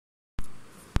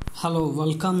Hello,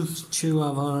 welcome to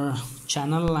our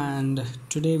channel, and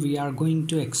today we are going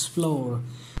to explore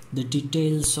the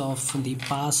details of the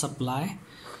power supply.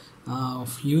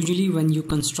 Usually when you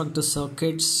construct the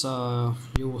circuits,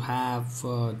 you have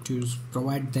to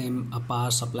provide them a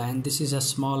power supply, and this is a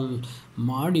small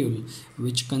module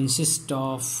which consists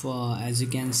of, as you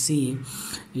can see,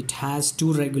 it has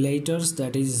two regulators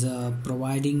that is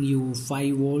providing you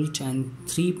 5 volt and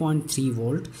 3.3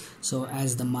 volt, so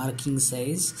as the marking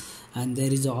says, and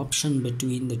there is an option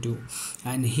between the two.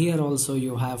 And here also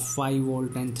you have 5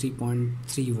 volt and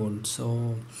 3.3 volt,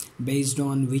 so based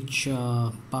on which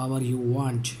power you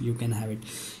want, you can have it.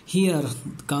 Here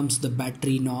comes the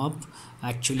battery knob.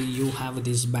 Actually you have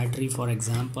this battery, for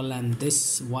example, and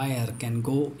this wire can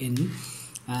go in,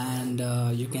 and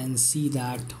you can see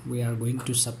that we are going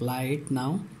to supply it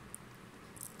now.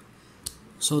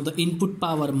 So the input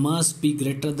power must be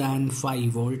greater than 5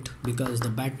 volt, because the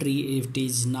battery, it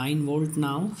is 9 volt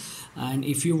now, and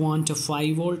if you want a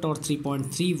 5 volt or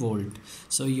 3.3 volt,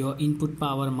 so your input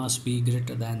power must be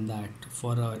greater than that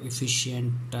for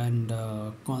efficient and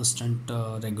constant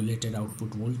regulated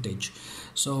output voltage.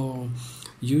 So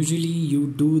usually you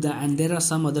do that, and there are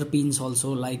some other pins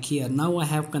also, like here. Now I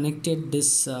have connected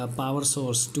this power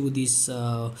source to this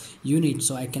unit,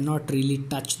 so I cannot really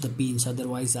touch the pins,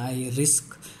 otherwise I risk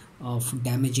of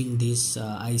damaging these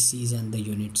ICs and the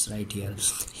units right here.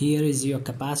 Here is your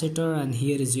capacitor and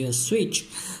here is your switch.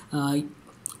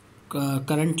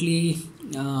 Currently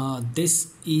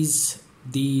this is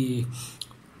the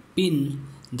pin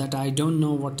that I don't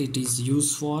know what it is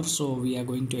used for, so we are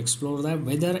going to explore that,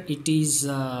 whether it is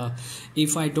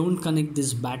if I don't connect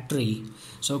this battery,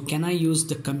 so can I use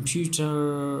the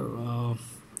computer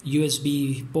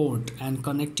USB port and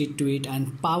connect it to it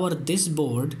and power this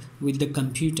board with the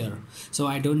computer, so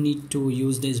I don't need to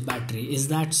use this battery. Is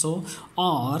that so?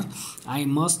 Or I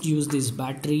must use this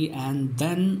battery and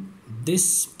then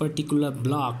this particular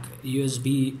block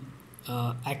USB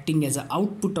acting as an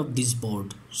output of this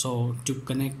board, so to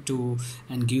connect to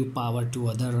and give power to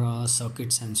other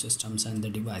circuits and systems and the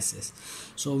devices.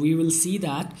 So we will see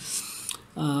that.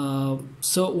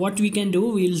 So what we can do,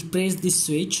 we'll press this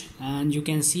switch and you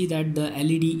can see that the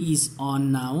LED is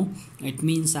on now. It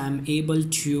means I'm able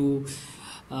to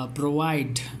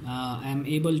I'm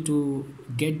able to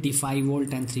get the 5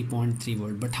 volt and 3.3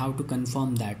 volt, but how to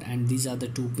confirm that? And these are the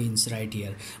two pins right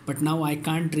here, but now I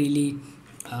can't really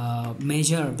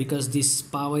measure because this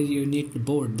power unit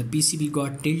board, the PCB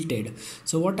got tilted.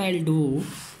 So what I'll do,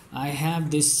 I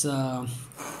have this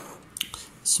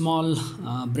small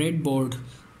breadboard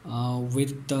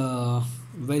with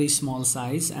very small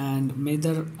size, and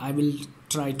whether I will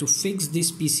try to fix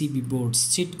this PCB board,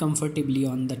 sit comfortably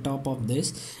on the top of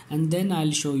this, and then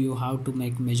I'll show you how to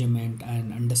make measurement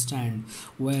and understand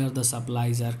where the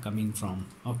supplies are coming from.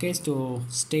 Okay, so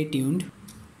stay tuned.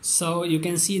 So you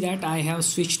can see that I have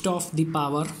switched off the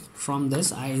power from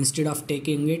this. Instead of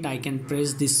taking it, I can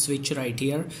press this switch right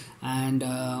here and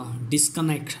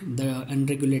disconnect the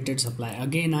unregulated supply.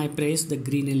 Again I press, the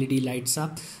green LED lights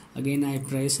up. Again I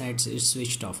press, it's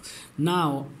switched off.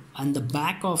 Now on the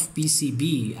back of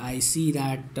PCB, I see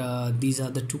that these are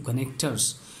the two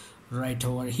connectors right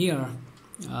over here.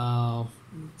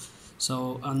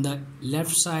 So on the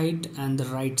left side and the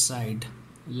right side,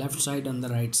 on the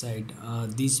right side,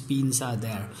 these pins are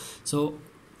there. So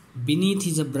beneath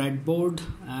is a breadboard,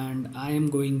 and I am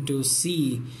going to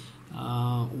see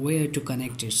where to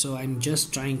connect it. So I'm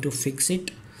just trying to fix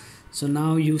it. So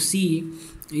now you see,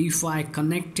 if I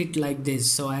connect it like this,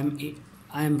 so I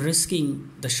am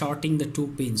risking the shorting the two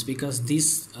pins, because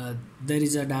this there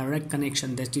is a direct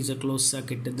connection, that is a closed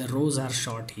circuit, the rows are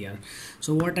short here.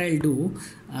 So what I'll do,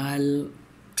 I'll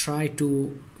try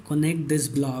to connect this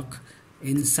block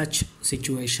in such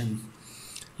situation.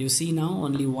 You see now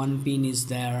only one pin is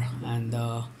there, and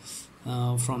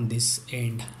from this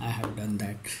end I have done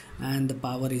that, and the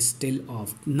power is still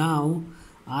off. Now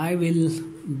I will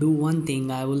do one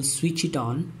thing, I will switch it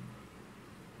on.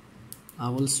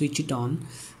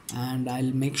 And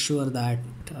I'll make sure that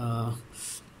the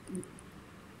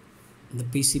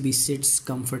PCB sits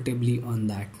comfortably on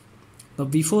that.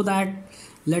 But before that,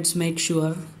 let's make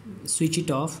sure, switch it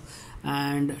off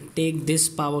and take this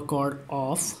power cord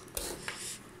off.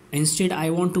 Instead,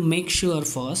 I want to make sure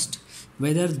first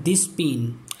whether this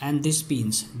pin and this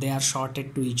pins, they are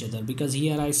shorted to each other, because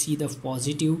here I see the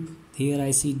positive, here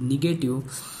I see negative,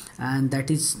 and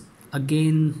that is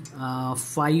again 5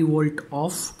 volt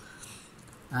off,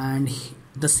 and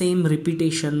the same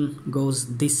repetition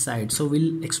goes this side. So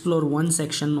we'll explore one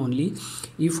section only.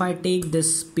 If I take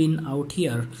this pin out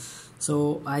here,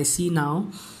 so I see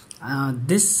now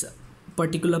this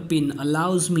particular pin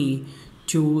allows me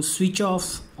to switch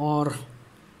off or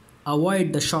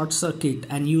avoid the short circuit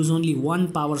and use only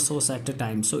one power source at a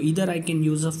time. So either I can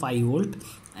use a 5 volt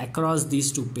across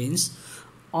these two pins,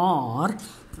 or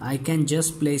I can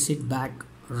just place it back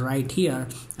right here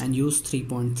and use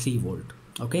 3.3 volt.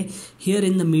 Okay, here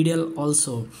in the middle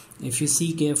also, if you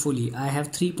see carefully, I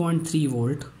have 3.3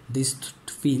 volt these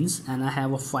pins and I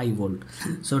have a 5 volt.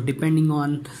 So depending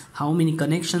on how many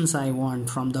connections I want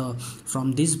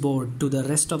from this board to the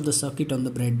rest of the circuit on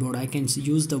the breadboard, I can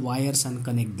use the wires and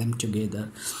connect them together.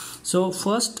 So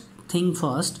first thing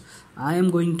first, I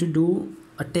am going to do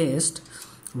a test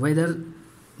whether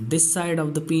this side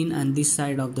of the pin and this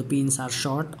side of the pins are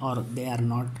short or they are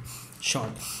not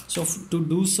short. So to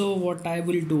do so, what I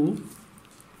will do,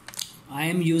 I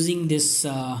am using this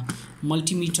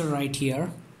multimeter right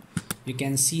here. You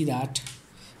can see that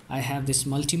I have this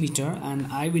multimeter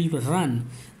and I will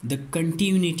run the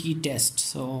continuity test.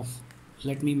 So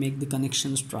let me make the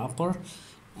connections proper,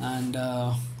 and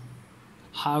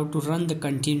how to run the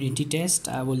continuity test,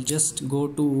 I will just go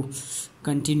to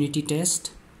continuity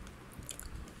test.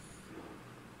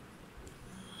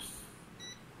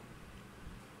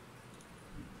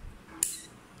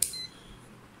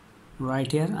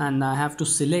 Right here, and I have to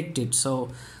select it.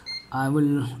 So I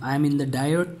am in the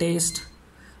diode test.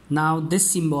 Now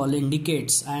this symbol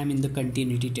indicates I am in the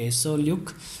continuity test. So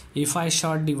look, if I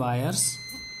short the wires,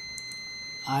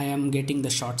 I am getting the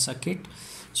short circuit.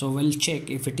 So we'll check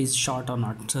if it is short or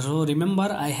not. So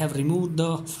remember, I have removed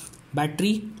the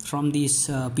battery from this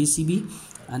PCB,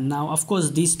 and now of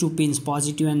course these two pins,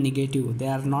 positive and negative, they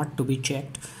are not to be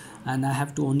checked, and I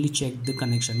have to only check the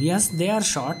connection. Yes, they are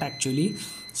short actually.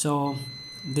 So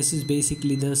this is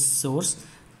basically the source,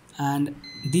 and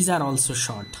these are also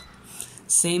short.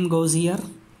 Same goes here.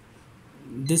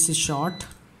 This is short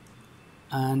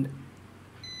and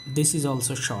this is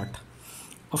also short.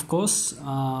 Of course,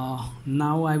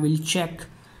 now I will check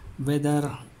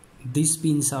whether these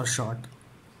pins are short.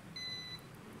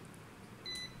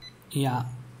 Yeah,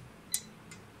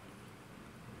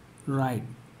 right,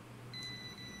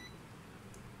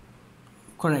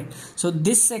 correct. So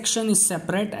this section is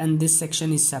separate and this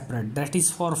section is separate. That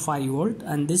is for 5 volt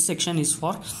and this section is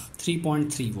for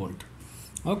 3.3 volt.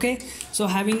 Okay, so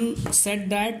having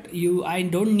said that, I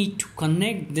don't need to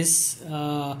connect this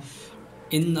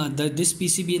this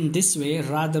PCB in this way,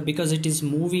 rather, because it is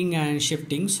moving and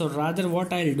shifting. So rather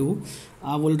what I'll do,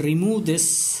 I will remove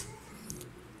this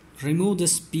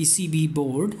PCB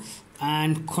board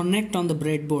and connect on the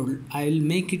breadboard. I will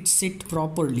make it sit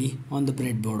properly on the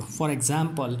breadboard. For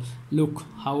example, look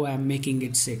how I am making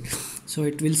it sit. So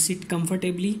it will sit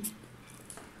comfortably,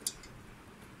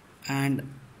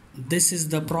 and this is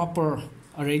the proper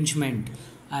arrangement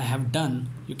I have done.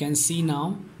 You can see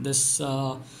now this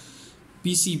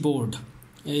PC board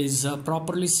is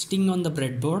properly sitting on the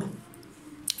breadboard,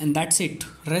 and that's it.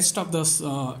 Rest of this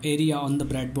area on the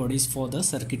breadboard is for the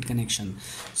circuit connection.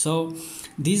 So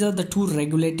these are the two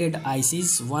regulated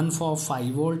ICs, one for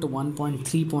 5 volt,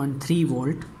 1.3.3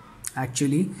 volt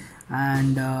actually,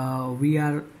 and we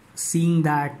are seeing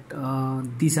that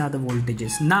these are the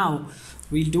voltages. Now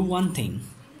we'll do one thing.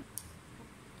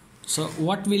 So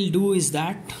what we'll do is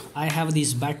that I have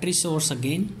this battery source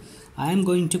again. I am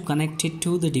going to connect it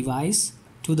to the device,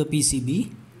 to the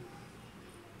PCB,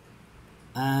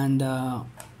 and I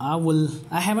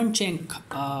haven't checked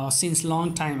since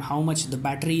long time how much the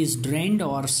battery is drained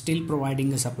or still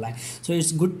providing a supply. So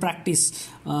it's good practice.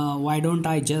 Why don't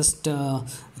I just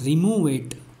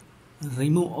remove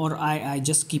or I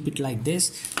just keep it like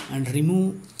this and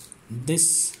remove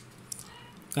this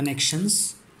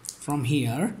connections from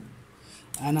here,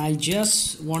 and I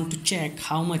just want to check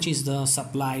how much is the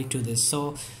supply to this.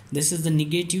 So this is the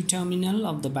negative terminal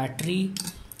of the battery,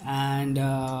 and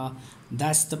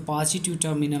that's the positive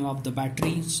terminal of the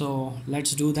battery. So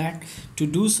let's do that. To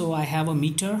do so, I have a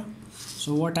meter.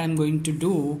 So what I'm going to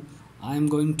do, I'm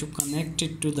going to connect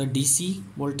it to the DC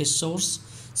voltage source.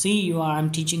 See, I'm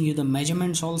teaching you the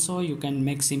measurements also. You can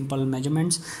make simple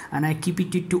measurements, and I keep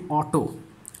it to auto.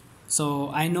 So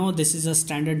I know this is a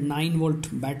standard 9 volt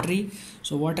battery.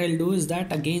 So what I'll do is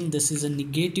that, again, this is a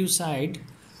negative side.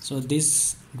 So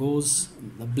this goes,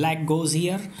 the black goes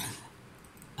here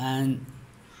and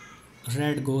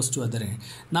red goes to other end.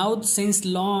 Now since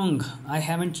long I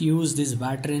haven't used this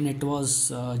battery and it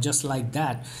was just like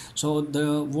that, so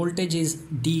the voltage is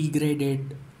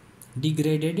degraded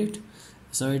it.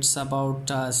 So it's about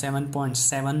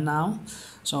 7.7 now,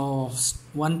 so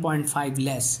 1.5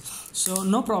 less. So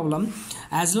no problem,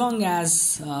 as long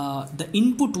as the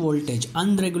input voltage,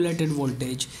 unregulated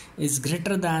voltage, is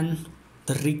greater than the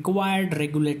the required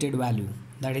regulated value,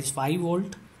 that is 5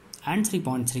 volt and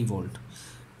 3.3 volt,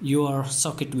 your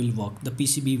circuit will work. The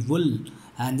PCB will,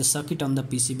 and the circuit on the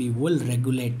PCB will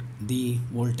regulate the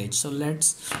voltage. So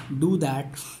let's do that.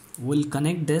 We'll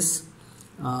connect this.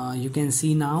 You can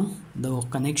see now the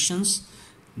connections.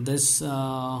 This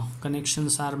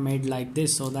connections are made like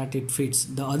this so that it fits.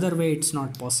 The other way it's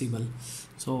not possible.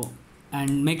 So,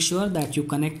 and make sure that you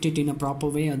connect it in a proper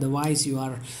way, otherwise you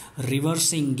are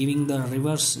reversing, giving the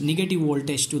reverse negative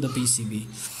voltage to the PCB.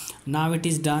 Now it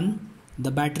is done.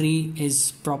 The battery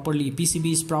is properly,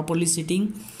 PCB is properly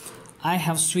sitting. I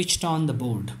have switched on the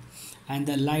board and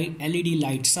the LED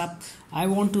lights up. I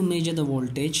want to measure the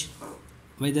voltage,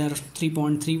 whether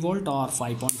 3.3 volt or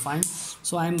 5.5.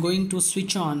 So I am going to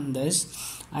switch on this.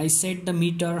 I set the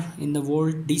meter in the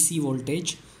volt DC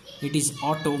voltage. It is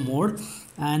auto mode,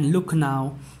 and look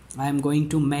now I am going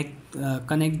to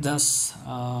connect this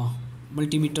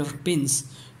multimeter pins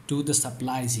to the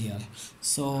supplies here.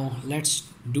 So let's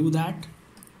do that.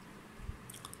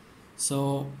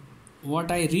 So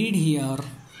what I read here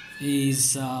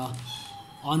is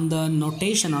on the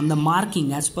notation, on the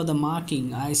marking, as per the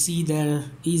marking, I see there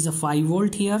is a 5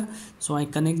 volt here. So I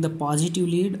connect the positive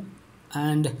lead,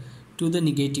 and to the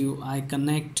negative I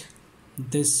connect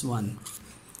this one.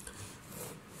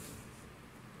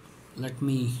 Let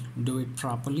me do it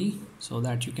properly so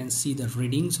that you can see the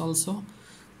readings also.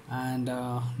 And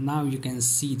now you can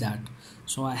see that.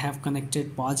 So I have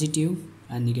connected positive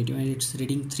and negative, and it's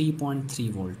reading 3.3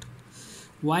 volt.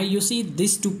 Why? You see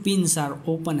these two pins are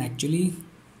open actually.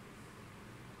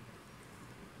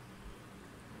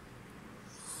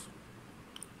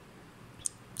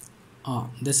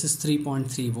 This is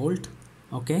 3.3 volt.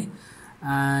 Okay,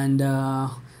 and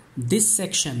this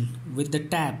section with the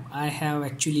tab I have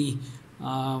actually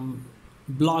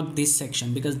blocked this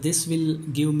section, because this will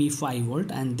give me 5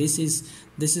 volt and this is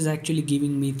actually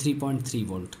giving me 3.3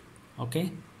 volt.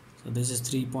 Okay, so this is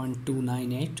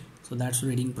 3.298, so that's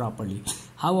reading properly.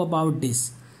 How about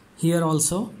this? Here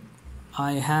also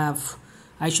I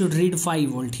should read 5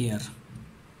 volt here.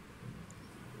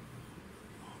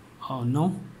 Oh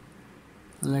no,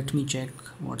 let me check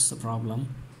what's the problem.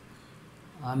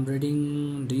 I'm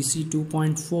reading DC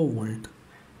 2.4 volt.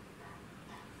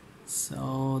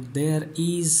 So there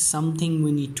is something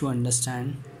we need to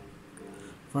understand.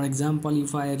 For example,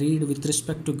 if I read with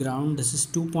respect to ground, this is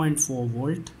 2.4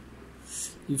 volt.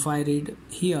 If I read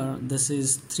here, this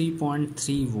is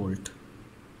 3.3 volt.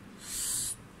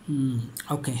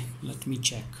 Okay, let me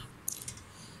check.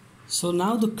 So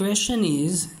now the question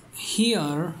is,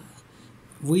 here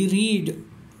we read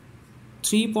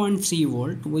 3.3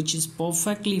 volt, which is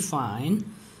perfectly fine,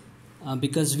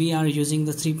 because we are using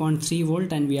the 3.3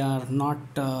 volt and we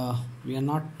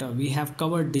have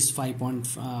covered this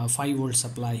 5.5 volt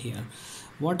supply here.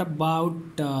 What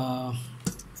about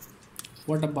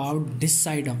this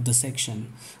side of the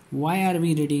section? Why are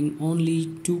we reading only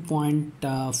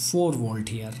 2.4 volt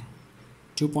here?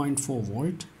 2.4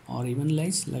 volt or even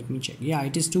less? Let me check. Yeah,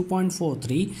 it is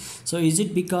 2.43. so is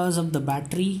it because of the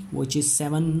battery, which is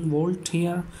 7 volt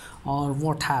here, or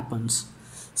what happens?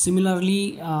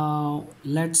 Similarly,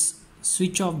 let's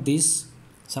switch off this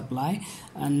supply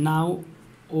and now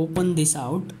open this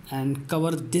out and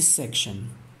cover this section,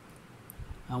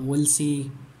 and we'll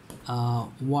see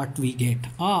what we get.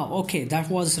 Okay, that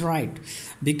was right,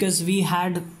 because we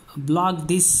had blocked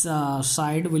this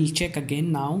side. We'll check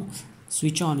again now.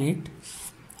 Switch on it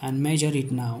and measure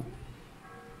it now.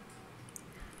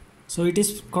 So it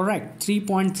is correct,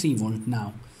 3.3 volt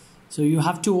now. So you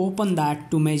have to open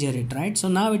that to measure it, right? So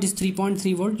now it is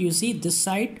 3.3 volt. You see this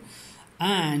side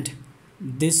and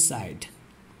this side,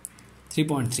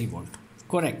 3.3 volt,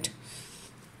 correct.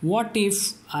 What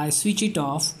if I switch it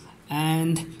off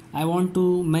and I want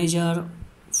to measure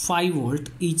 5 volt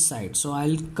each side? So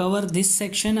I'll cover this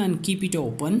section and keep it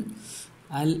open.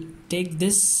 I'll take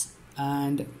this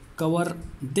and cover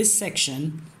this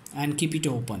section and keep it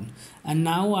open, and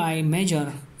now I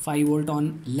measure 5 volt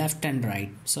on left and right.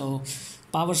 So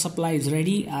power supply is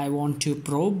ready. I want to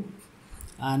probe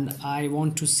and I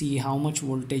want to see how much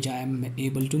voltage I am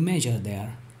able to measure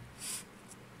there.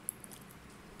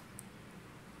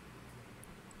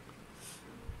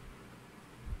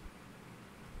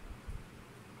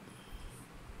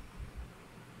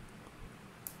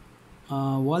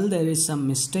 Well, there is some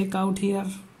mistake out here.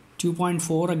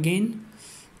 2.4 again,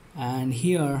 and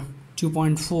here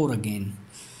 2.4 again.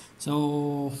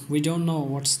 So we don't know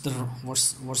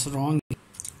what's wrong.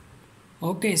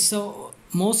 Okay, so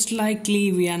most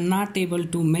likely we are not able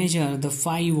to measure the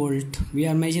 5 volt. We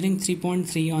are measuring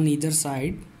 3.3 on either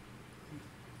side.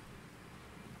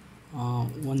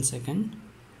 1 second.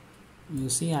 You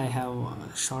see I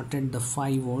have shorted the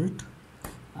 5 volt.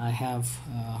 I have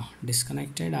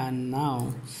disconnected, and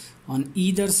now on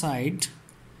either side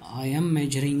I am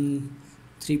measuring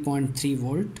 3.3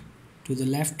 volt to the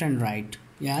left and right.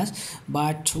 Yes,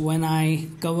 but when I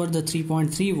cover the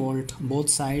 3.3 volt both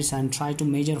sides and try to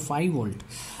measure 5 volt,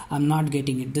 I'm not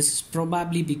getting it. This is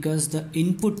probably because the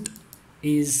input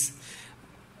is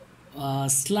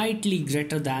slightly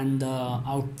greater than the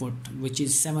output, which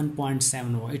is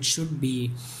 7.7 volt. It should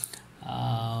be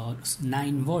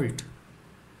 9 volt,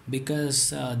 because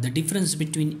the difference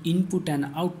between input and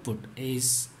output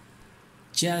is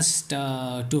just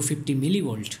 250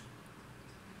 millivolt,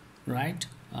 right?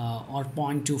 Or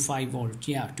 0.25 volt,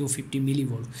 yeah, 250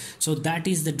 millivolt. So that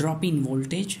is the drop-in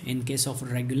voltage in case of a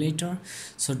regulator.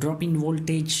 So drop-in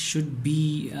voltage should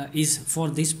be is for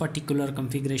this particular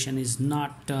configuration is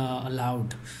not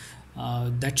allowed.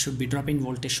 That should be, drop-in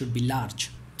voltage should be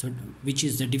large, so which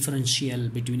is the differential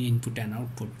between input and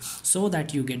output, so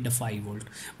that you get the 5 volt.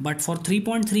 But for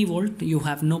 3.3 volt you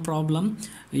have no problem.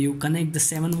 You connect the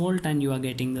 7 volt and you are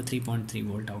getting the 3.3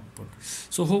 volt output.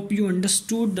 So hope you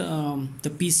understood the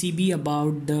PCB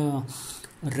about the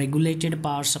regulated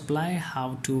power supply,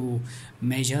 how to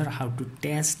measure, how to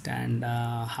test, and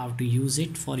how to use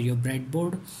it for your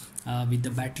breadboard with the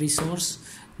battery source.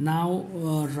 Now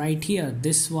right here,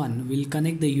 this one will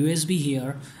connect the USB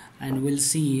here, and we'll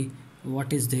see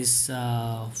what is this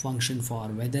function for,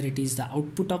 whether it is the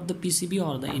output of the PCB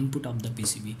or the input of the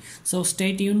PCB. So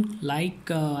stay tuned, like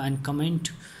and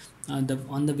comment on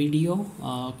the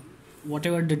video.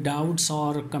 Whatever the doubts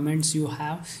or comments you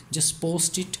have, just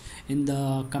post it in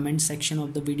the comment section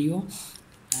of the video,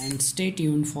 and stay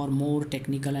tuned for more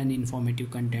technical and informative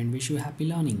content. Wish you happy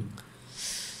learning.